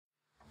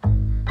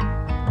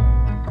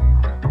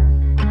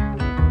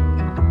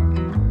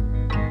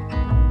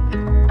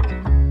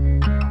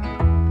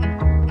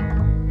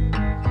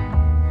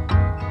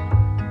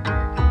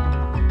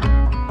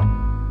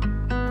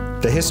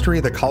history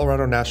of the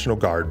Colorado National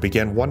Guard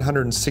began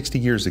 160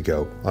 years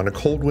ago on a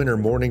cold winter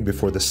morning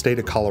before the state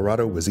of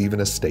Colorado was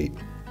even a state.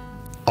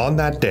 On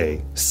that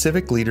day,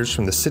 civic leaders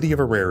from the city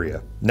of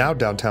Auraria, now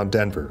downtown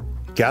Denver,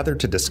 gathered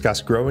to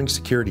discuss growing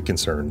security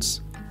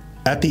concerns.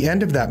 At the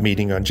end of that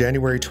meeting on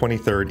January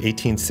 23,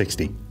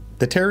 1860,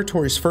 the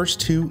territory's first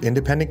two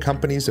independent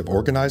companies of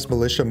organized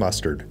militia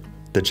mustered,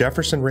 the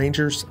Jefferson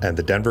Rangers and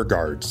the Denver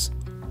Guards.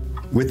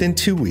 Within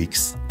 2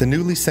 weeks, the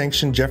newly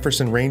sanctioned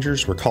Jefferson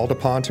Rangers were called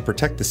upon to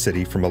protect the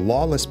city from a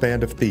lawless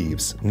band of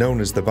thieves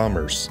known as the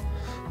Bummers.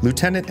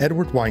 Lieutenant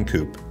Edward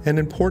Wynkoop, an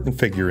important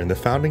figure in the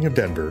founding of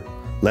Denver,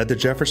 led the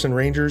Jefferson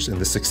Rangers in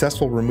the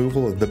successful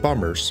removal of the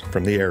Bummers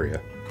from the area.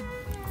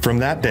 From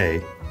that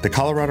day, the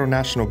Colorado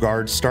National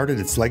Guard started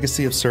its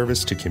legacy of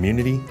service to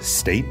community,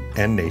 state,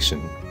 and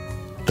nation.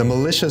 The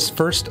militia's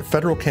first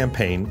federal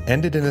campaign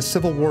ended in a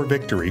Civil War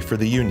victory for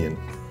the Union.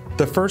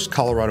 The 1st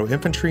Colorado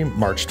Infantry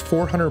marched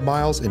 400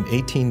 miles in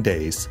 18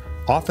 days,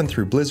 often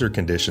through blizzard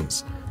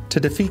conditions, to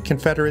defeat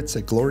Confederates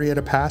at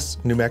Glorieta Pass,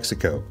 New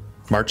Mexico,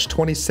 March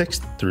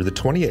 26th through the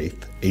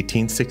 28th,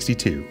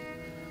 1862.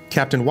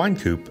 Captain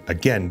Wynkoop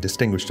again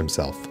distinguished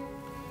himself.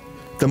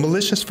 The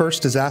militia's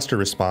first disaster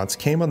response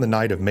came on the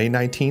night of May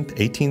 19,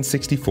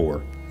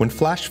 1864, when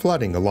flash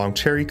flooding along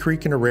Cherry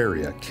Creek in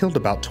Auraria killed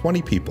about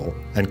 20 people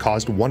and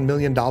caused $1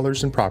 million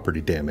in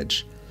property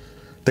damage.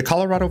 The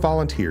Colorado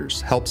Volunteers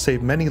helped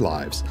save many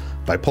lives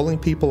by pulling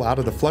people out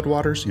of the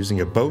floodwaters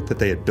using a boat that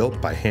they had built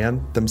by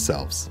hand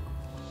themselves.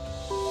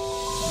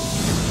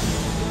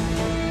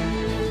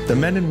 The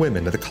men and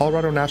women of the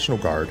Colorado National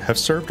Guard have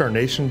served our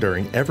nation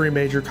during every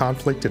major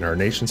conflict in our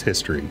nation's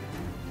history.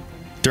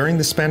 During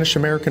the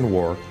Spanish-American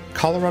War,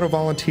 Colorado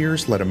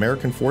Volunteers led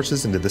American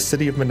forces into the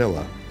city of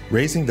Manila,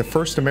 raising the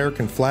first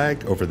American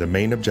flag over the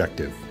main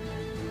objective.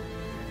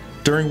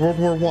 During World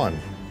War I,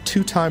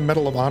 two-time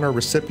Medal of Honor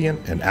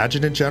recipient and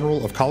Adjutant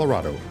General of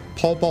Colorado,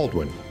 Paul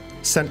Baldwin,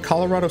 sent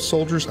Colorado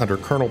soldiers under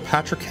Colonel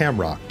Patrick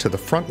Hamrock to the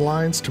front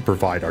lines to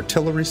provide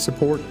artillery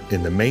support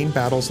in the main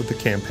battles of the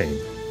campaign.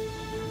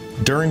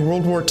 During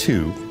World War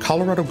II,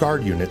 Colorado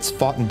Guard units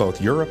fought in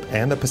both Europe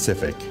and the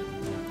Pacific.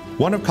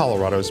 One of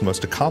Colorado's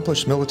most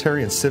accomplished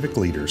military and civic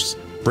leaders,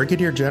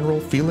 Brigadier General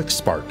Felix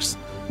Sparks,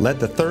 led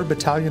the 3rd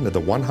Battalion of the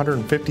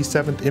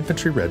 157th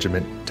Infantry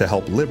Regiment to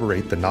help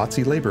liberate the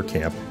Nazi labor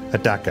camp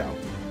at Dachau.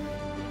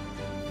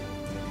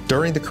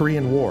 During the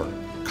Korean War,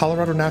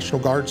 Colorado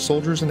National Guard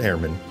soldiers and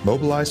airmen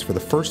mobilized for the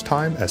first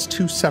time as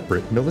two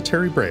separate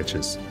military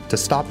branches to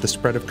stop the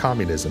spread of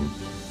communism.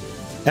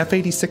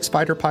 F-86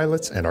 fighter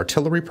pilots and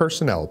artillery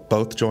personnel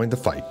both joined the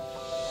fight.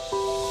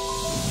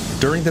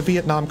 During the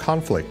Vietnam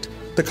conflict,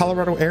 the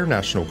Colorado Air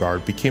National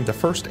Guard became the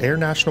first Air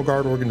National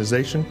Guard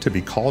organization to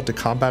be called to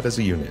combat as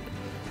a unit.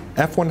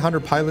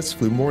 F-100 pilots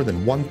flew more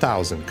than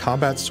 1,000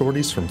 combat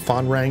sorties from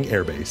Phan Rang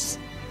Air Base.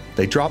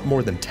 They dropped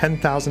more than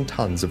 10,000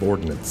 tons of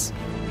ordnance.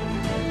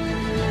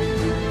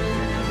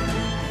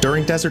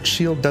 During Desert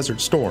Shield,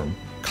 Desert Storm,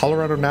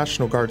 Colorado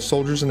National Guard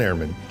soldiers and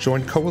airmen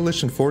joined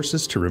coalition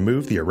forces to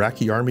remove the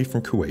Iraqi army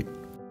from Kuwait.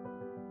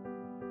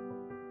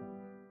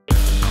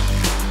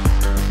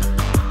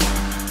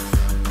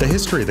 The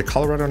history of the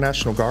Colorado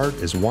National Guard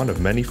is one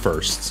of many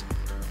firsts.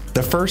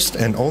 The first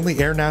and only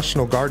Air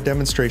National Guard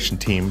demonstration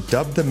team,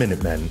 dubbed the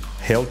Minutemen,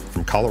 hailed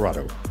from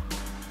Colorado.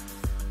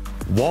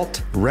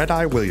 Walt "Red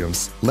Eye"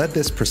 Williams led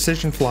this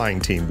precision flying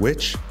team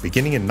which,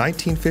 beginning in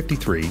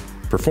 1953,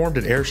 performed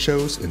at air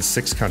shows in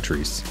 6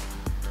 countries.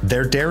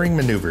 Their daring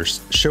maneuvers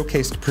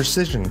showcased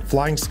precision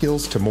flying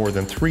skills to more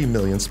than 3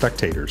 million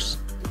spectators.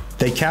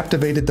 They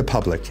captivated the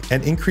public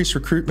and increased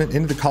recruitment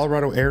into the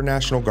Colorado Air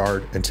National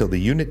Guard until the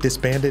unit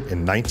disbanded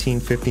in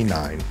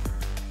 1959.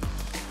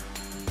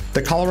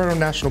 The Colorado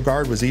National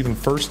Guard was even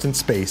first in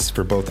space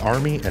for both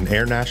Army and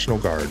Air National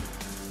Guard.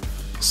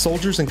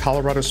 Soldiers in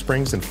Colorado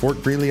Springs and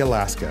Fort Greely,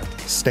 Alaska,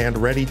 stand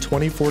ready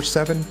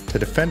 24/7 to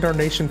defend our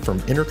nation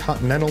from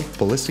intercontinental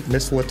ballistic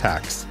missile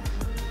attacks.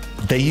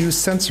 They use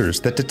sensors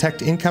that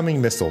detect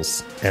incoming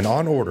missiles and,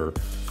 on order,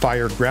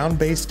 fire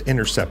ground-based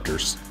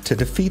interceptors to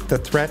defeat the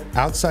threat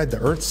outside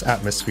the Earth's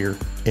atmosphere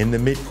in the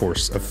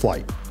mid-course of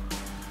flight.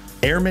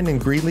 Airmen in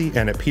Greeley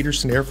and at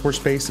Peterson Air Force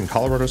Base in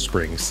Colorado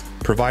Springs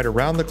provide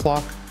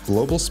around-the-clock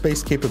global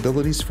space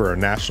capabilities for our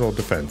national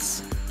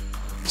defense.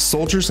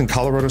 Soldiers in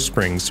Colorado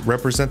Springs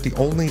represent the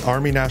only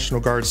Army National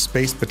Guard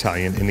Space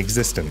Battalion in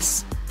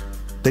existence.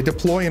 They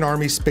deploy in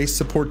Army space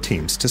support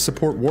teams to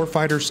support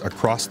warfighters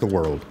across the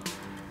world.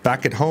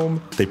 Back at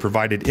home, they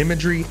provided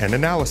imagery and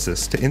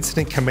analysis to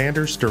incident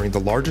commanders during the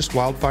largest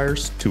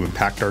wildfires to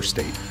impact our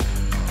state.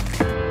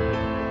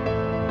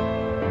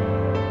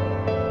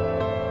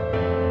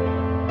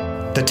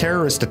 The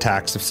terrorist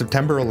attacks of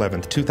September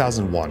 11,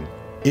 2001,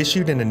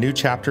 issued in a new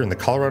chapter in the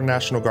Colorado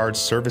National Guard's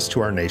service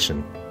to our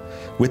nation.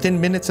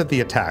 Within minutes of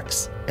the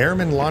attacks,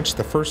 airmen launched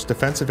the first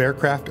defensive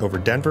aircraft over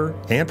Denver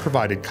and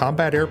provided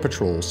combat air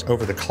patrols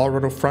over the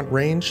Colorado Front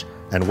Range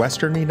and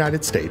western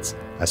United States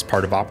as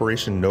part of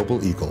Operation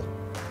Noble Eagle.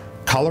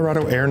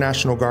 Colorado Air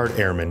National Guard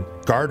airmen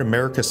guard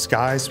America's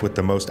skies with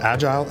the most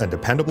agile and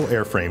dependable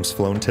airframes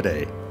flown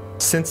today.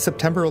 Since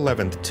September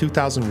 11,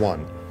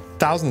 2001,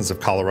 thousands of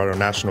Colorado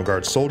National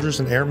Guard soldiers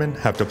and airmen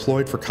have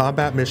deployed for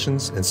combat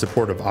missions in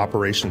support of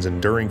Operations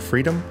Enduring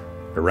Freedom,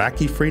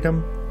 Iraqi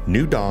Freedom,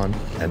 New Dawn,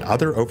 and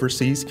other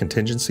overseas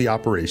contingency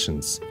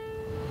operations.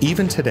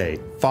 Even today,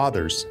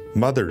 fathers,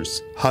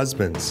 mothers,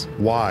 husbands,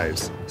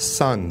 wives,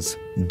 sons,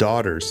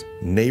 daughters,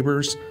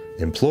 neighbors,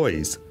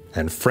 employees,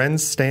 and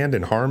friends stand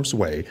in harm's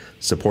way,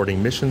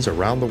 supporting missions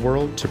around the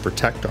world to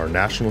protect our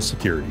national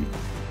security.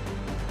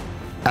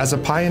 As a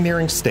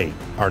pioneering state,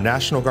 our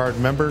National Guard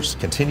members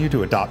continue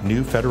to adopt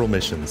new federal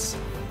missions.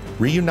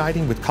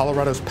 Reuniting with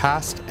Colorado's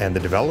past and the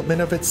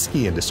development of its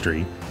ski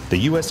industry, the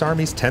U.S.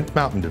 Army's 10th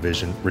Mountain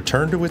Division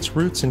returned to its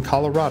roots in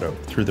Colorado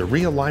through the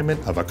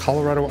realignment of a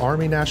Colorado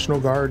Army National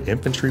Guard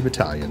infantry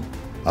battalion,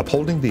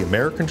 upholding the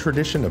American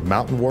tradition of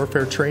mountain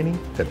warfare training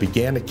that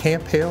began at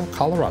Camp Hale,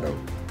 Colorado,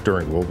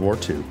 during World War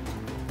II.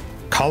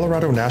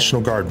 Colorado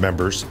National Guard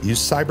members use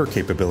cyber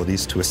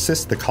capabilities to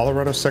assist the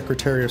Colorado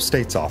Secretary of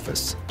State's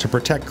office to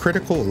protect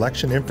critical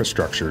election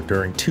infrastructure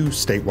during 2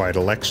 statewide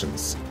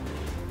elections.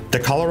 The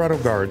Colorado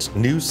Guard's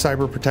new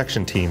cyber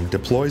protection team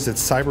deploys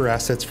its cyber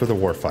assets for the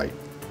warfight.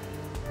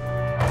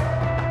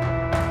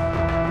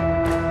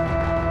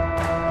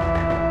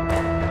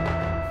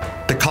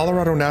 The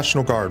Colorado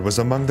National Guard was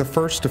among the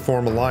first to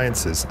form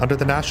alliances under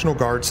the National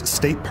Guard's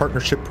State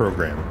Partnership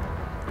Program.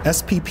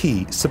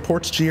 SPP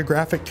supports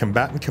geographic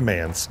combatant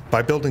commands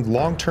by building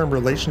long-term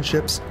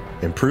relationships,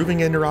 improving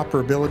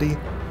interoperability,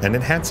 and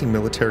enhancing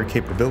military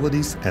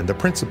capabilities and the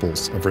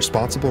principles of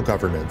responsible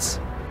governance.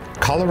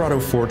 Colorado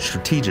forged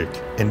strategic,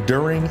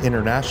 enduring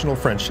international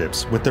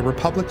friendships with the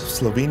Republic of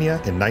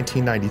Slovenia in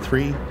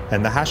 1993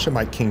 and the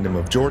Hashemite Kingdom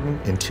of Jordan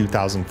in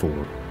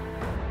 2004.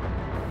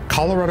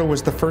 Colorado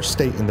was the first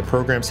state in the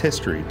program's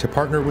history to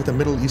partner with a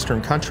Middle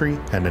Eastern country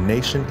and a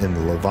nation in the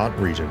Levant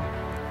region.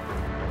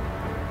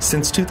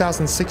 Since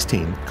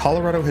 2016,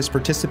 Colorado has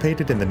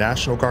participated in the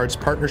National Guard's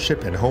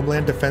partnership and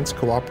homeland defense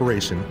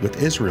cooperation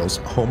with Israel's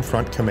Home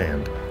Front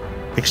Command.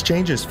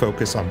 Exchanges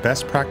focus on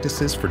best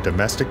practices for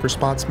domestic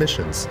response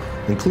missions,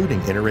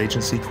 including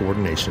interagency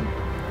coordination.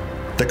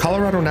 The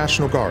Colorado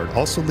National Guard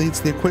also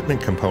leads the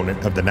equipment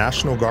component of the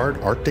National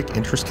Guard Arctic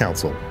Interest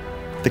Council.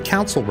 The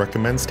Council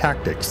recommends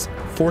tactics,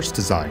 force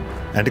design,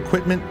 and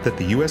equipment that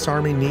the U.S.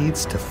 Army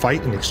needs to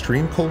fight in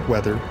extreme cold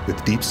weather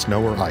with deep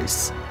snow or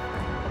ice.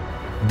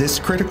 This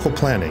critical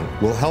planning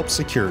will help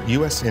secure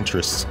U.S.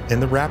 interests in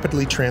the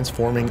rapidly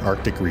transforming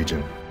Arctic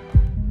region.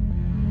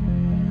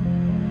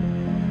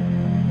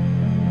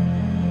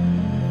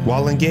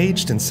 While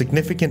engaged in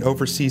significant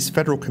overseas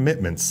federal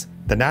commitments,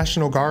 the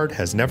National Guard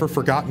has never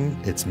forgotten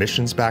its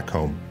missions back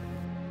home.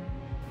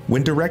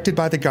 When directed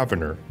by the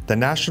governor, the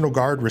National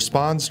Guard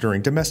responds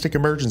during domestic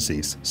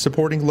emergencies,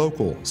 supporting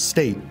local,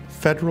 state,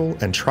 federal,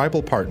 and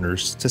tribal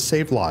partners to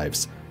save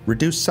lives,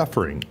 reduce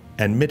suffering,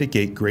 and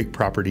mitigate great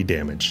property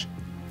damage.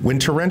 When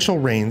torrential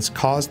rains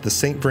caused the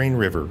St. Vrain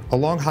River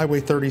along Highway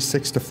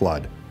 36 to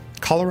flood,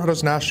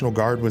 Colorado's National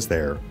Guard was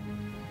there.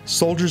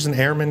 Soldiers and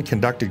airmen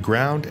conducted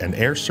ground and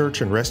air search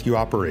and rescue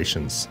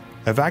operations,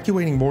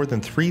 evacuating more than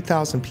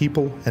 3,000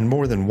 people and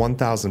more than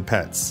 1,000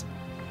 pets.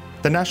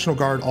 The National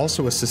Guard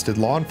also assisted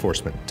law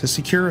enforcement to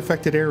secure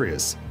affected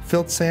areas,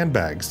 filled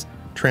sandbags,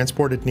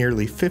 transported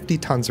nearly 50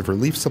 tons of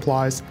relief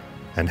supplies,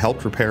 and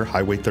helped repair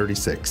Highway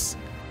 36.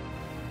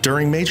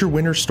 During major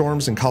winter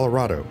storms in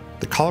Colorado,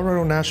 the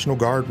Colorado National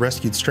Guard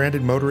rescued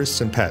stranded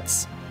motorists and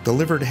pets,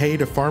 delivered hay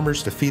to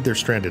farmers to feed their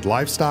stranded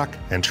livestock,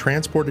 and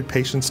transported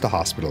patients to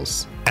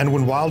hospitals. And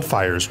when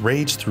wildfires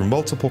raged through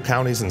multiple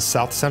counties in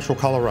south central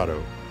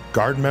Colorado,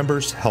 Guard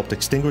members helped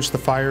extinguish the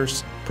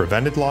fires,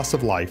 prevented loss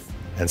of life,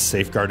 and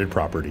safeguarded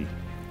property.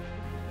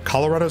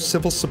 Colorado's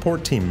Civil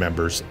Support Team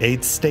members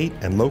aid state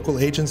and local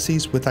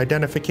agencies with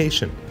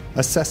identification,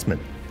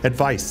 assessment,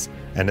 advice,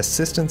 and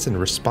assistance in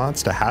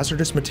response to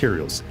hazardous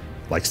materials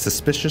like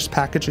suspicious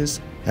packages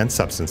and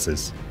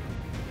substances.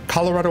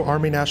 Colorado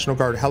Army National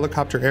Guard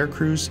helicopter air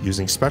crews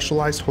using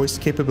specialized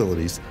hoist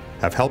capabilities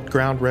have helped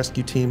ground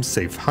rescue teams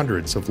save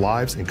hundreds of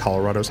lives in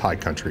Colorado's high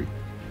country.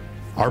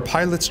 Our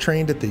pilots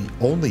trained at the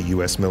only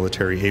U.S.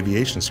 military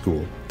aviation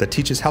school that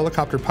teaches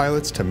helicopter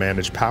pilots to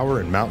manage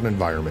power in mountain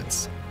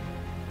environments.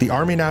 The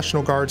Army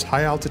National Guard's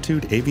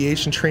high-altitude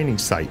aviation training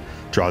site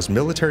draws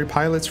military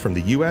pilots from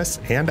the U.S.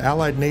 and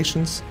allied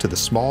nations to the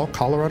small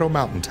Colorado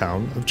mountain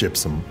town of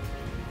Gypsum.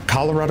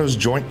 Colorado's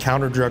Joint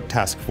Counter-Drug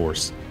Task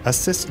Force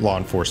assists law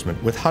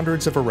enforcement with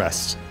hundreds of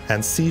arrests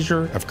and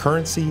seizure of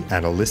currency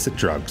and illicit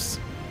drugs.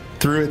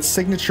 Through its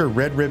signature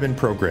Red Ribbon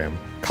program,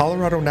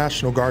 Colorado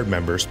National Guard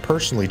members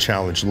personally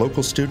challenge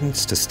local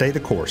students to stay the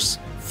course,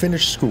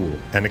 finish school,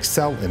 and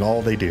excel in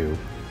all they do.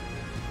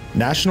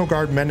 National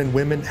Guard men and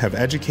women have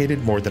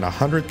educated more than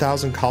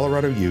 100,000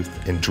 Colorado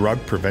youth in drug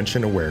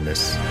prevention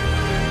awareness.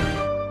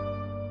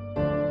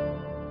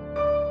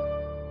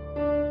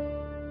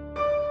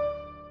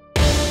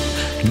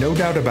 No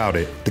doubt about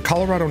it, the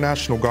Colorado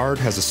National Guard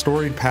has a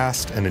storied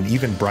past and an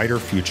even brighter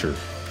future.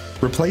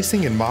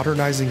 Replacing and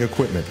modernizing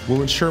equipment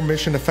will ensure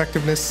mission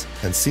effectiveness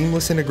and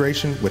seamless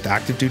integration with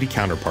active duty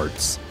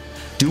counterparts.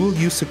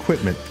 Dual-use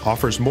equipment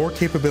offers more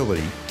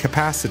capability,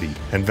 capacity,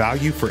 and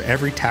value for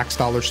every tax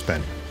dollar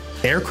spent.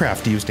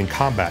 Aircraft used in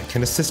combat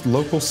can assist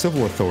local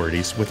civil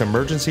authorities with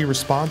emergency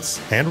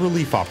response and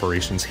relief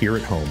operations here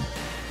at home.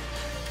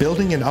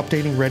 Building and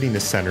updating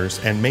readiness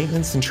centers and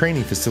maintenance and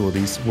training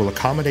facilities will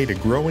accommodate a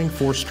growing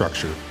force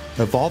structure,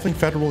 evolving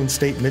federal and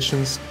state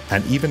missions,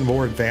 and even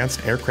more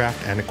advanced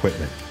aircraft and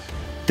equipment.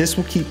 This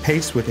will keep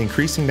pace with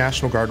increasing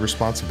National Guard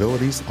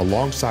responsibilities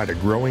alongside a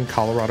growing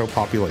Colorado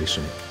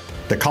population.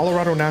 The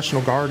Colorado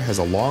National Guard has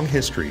a long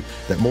history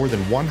that more than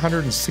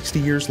 160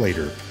 years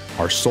later,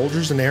 our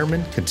soldiers and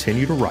airmen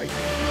continue to write.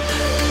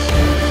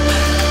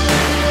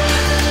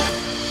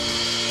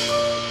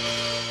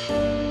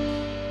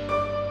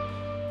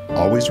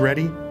 Always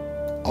ready,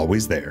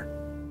 always there.